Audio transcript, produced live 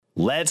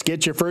Let's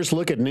get your first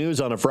look at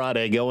news on a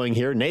Friday going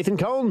here. Nathan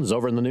Cohns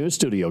over in the news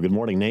studio. Good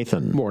morning,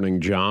 Nathan.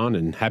 Morning, John,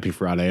 and happy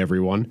Friday,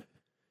 everyone.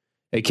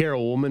 A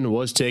Carroll woman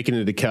was taken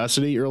into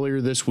custody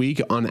earlier this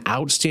week on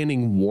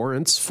outstanding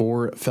warrants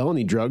for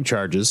felony drug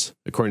charges.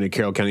 According to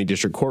Carroll County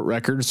District Court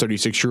records,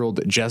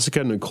 36-year-old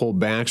Jessica Nicole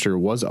Baxter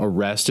was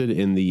arrested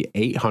in the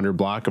 800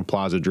 block of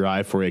Plaza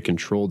Drive for a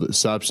controlled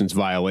substance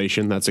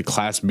violation. That's a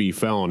Class B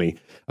felony.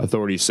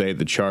 Authorities say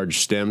the charge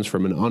stems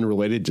from an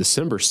unrelated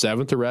December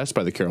 7th arrest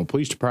by the Carroll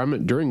Police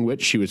Department, during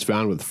which she was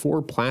found with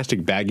 4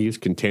 plastic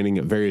baggies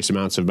containing various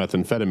amounts of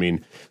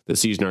methamphetamine. The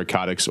seized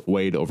narcotics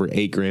weighed over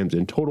 8 grams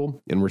in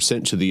total and were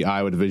sent to the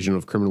Iowa Division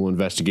of Criminal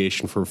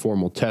Investigation for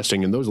formal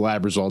testing, and those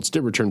lab results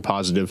did return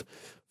positive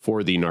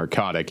for the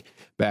narcotic.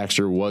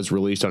 Baxter was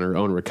released on her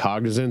own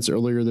recognizance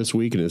earlier this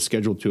week and is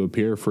scheduled to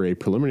appear for a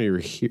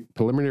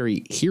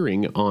preliminary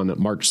hearing on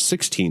March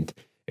 16th.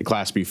 A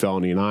Class B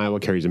felony in Iowa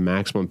carries a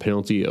maximum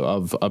penalty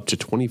of up to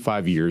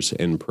 25 years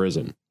in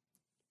prison.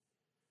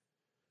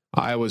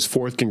 Iowa's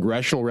 4th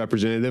congressional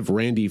representative,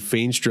 Randy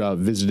Feenstra,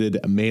 visited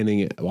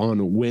Manning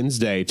on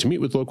Wednesday to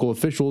meet with local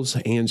officials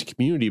and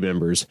community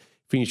members.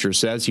 Feenstra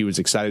says he was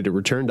excited to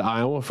return to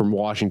Iowa from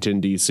Washington,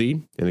 D.C.,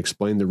 and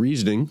explained the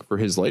reasoning for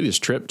his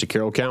latest trip to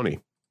Carroll County.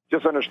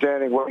 Just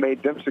understanding what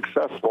made them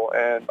successful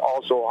and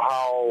also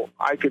how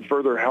I could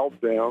further help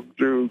them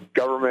through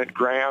government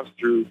grants,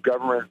 through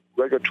government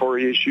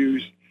regulatory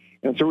issues.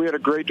 And so we had a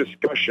great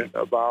discussion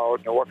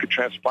about what could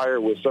transpire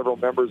with several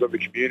members of the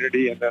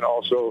community and then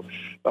also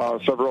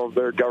several of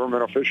their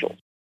government officials.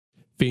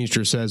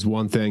 Feenstra says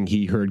one thing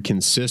he heard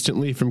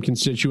consistently from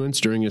constituents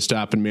during his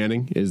stop in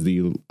Manning is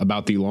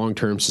about the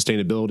long-term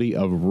sustainability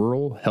of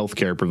rural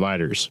healthcare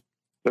providers.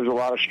 There's a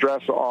lot of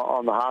stress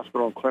on the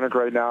hospital and clinic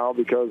right now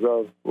because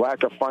of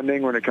lack of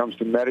funding when it comes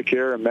to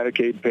Medicare and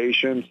Medicaid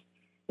patients,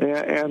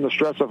 and the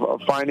stress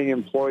of finding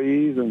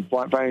employees and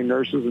finding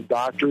nurses and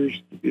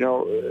doctors.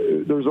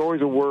 There's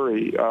always a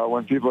worry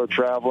when people are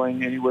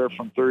traveling anywhere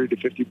from 30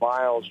 to 50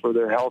 miles for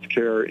their health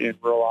care in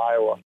rural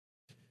Iowa.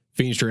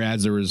 Feenstra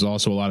adds there was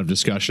also a lot of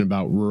discussion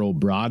about rural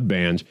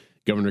broadband.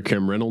 Governor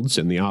Kim Reynolds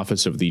and the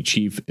Office of the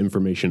Chief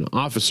Information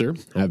Officer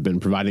have been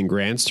providing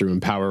grants through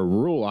Empower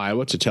Rural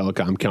Iowa to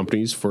telecom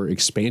companies for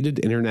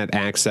expanded internet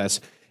access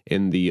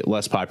in the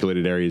less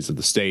populated areas of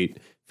the state.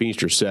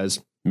 Feenstra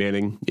says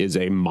Manning is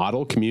a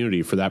model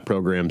community for that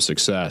program's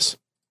success.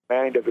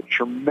 Manning does a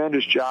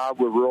tremendous job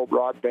with rural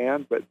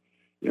broadband, but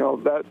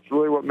that's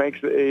really what makes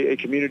a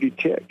community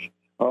tick.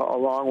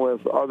 Along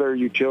with other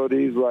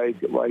utilities like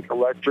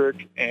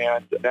electric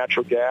and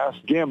natural gas.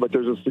 Again, but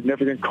there's a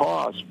significant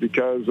cost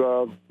because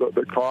of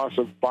the cost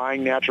of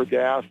buying natural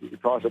gas, the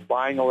cost of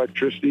buying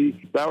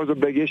electricity. That was a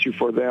big issue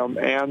for them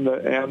and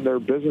their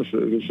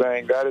businesses, is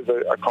saying that is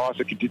a cost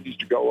that continues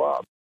to go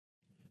up.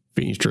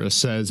 Feenstra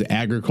says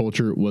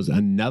agriculture was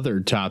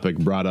another topic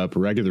brought up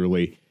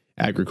regularly.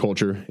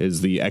 Agriculture is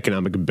the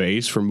economic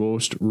base for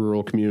most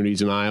rural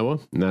communities in Iowa,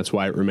 and that's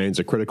why it remains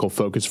a critical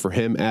focus for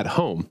him at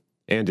home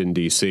and in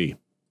D.C.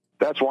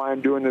 That's why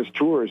I'm doing this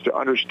tour, is to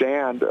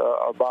understand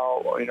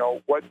about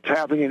what's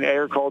happening in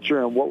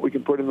agriculture and what we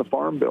can put in the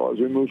Farm Bill as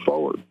we move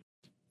forward.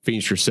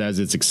 Feenstra says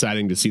it's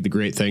exciting to see the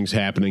great things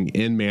happening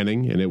in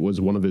Manning, and it was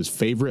one of his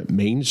favorite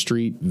Main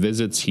Street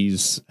visits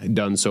he's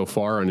done so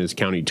far on his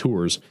county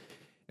tours.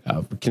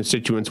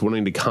 Constituents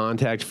wanting to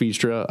contact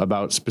Feenstra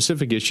about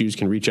specific issues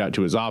can reach out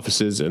to his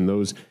offices, and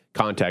those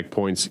contact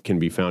points can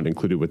be found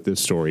included with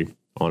this story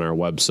on our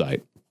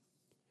website.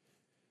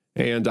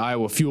 And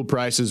Iowa fuel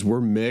prices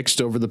were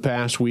mixed over the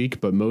past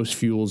week, but most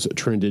fuels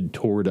trended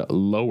toward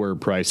lower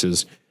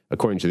prices.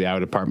 According to the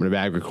Iowa Department of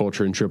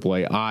Agriculture and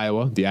AAA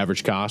Iowa, the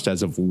average cost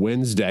as of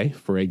Wednesday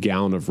for a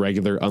gallon of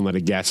regular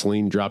unleaded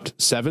gasoline dropped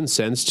 7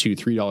 cents to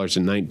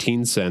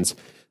 $3.19.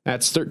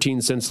 That's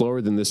 13 cents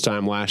lower than this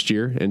time last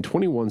year and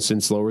 21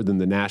 cents lower than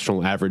the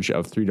national average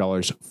of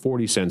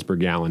 $3.40 per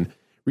gallon.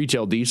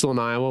 Retail diesel in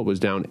Iowa was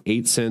down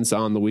 8 cents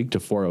on the week to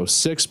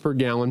 $4.06 per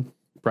gallon.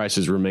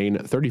 Prices remain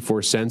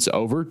 34 cents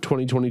over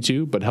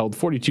 2022, but held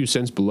 42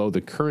 cents below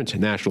the current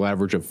national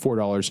average of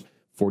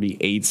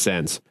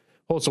 $4.48.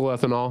 Wholesale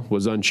ethanol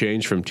was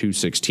unchanged from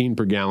 $2.16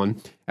 per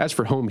gallon. As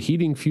for home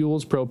heating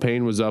fuels,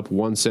 propane was up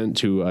 1 cent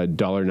to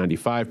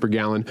 $1.95 per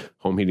gallon.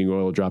 Home heating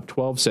oil dropped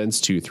 12 cents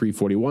to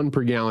 $3.41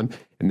 per gallon.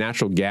 And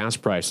natural gas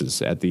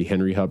prices at the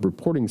Henry Hub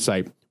reporting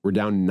site were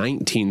down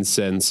 19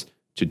 cents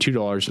to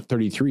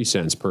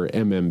 $2.33 per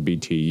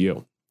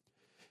MMBTU.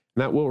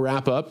 And that will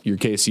wrap up your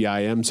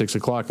KCIM 6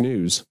 o'clock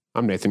news.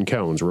 I'm Nathan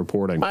Cohns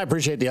reporting. I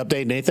appreciate the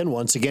update, Nathan.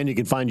 Once again, you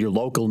can find your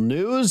local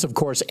news. Of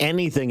course,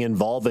 anything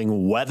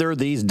involving weather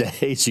these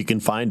days you can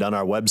find on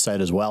our website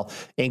as well,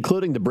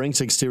 including the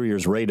Brinks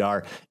Exteriors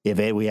radar. If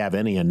we have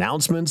any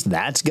announcements,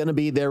 that's going to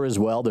be there as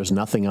well. There's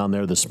nothing on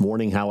there this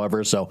morning,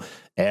 however, so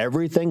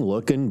everything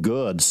looking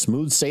good.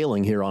 Smooth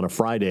sailing here on a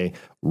Friday.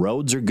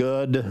 Roads are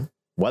good.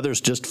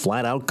 Weather's just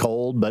flat out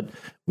cold, but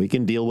we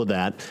can deal with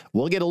that.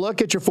 We'll get a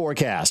look at your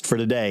forecast for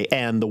today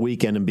and the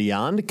weekend and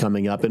beyond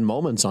coming up in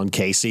moments on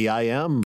KCIM.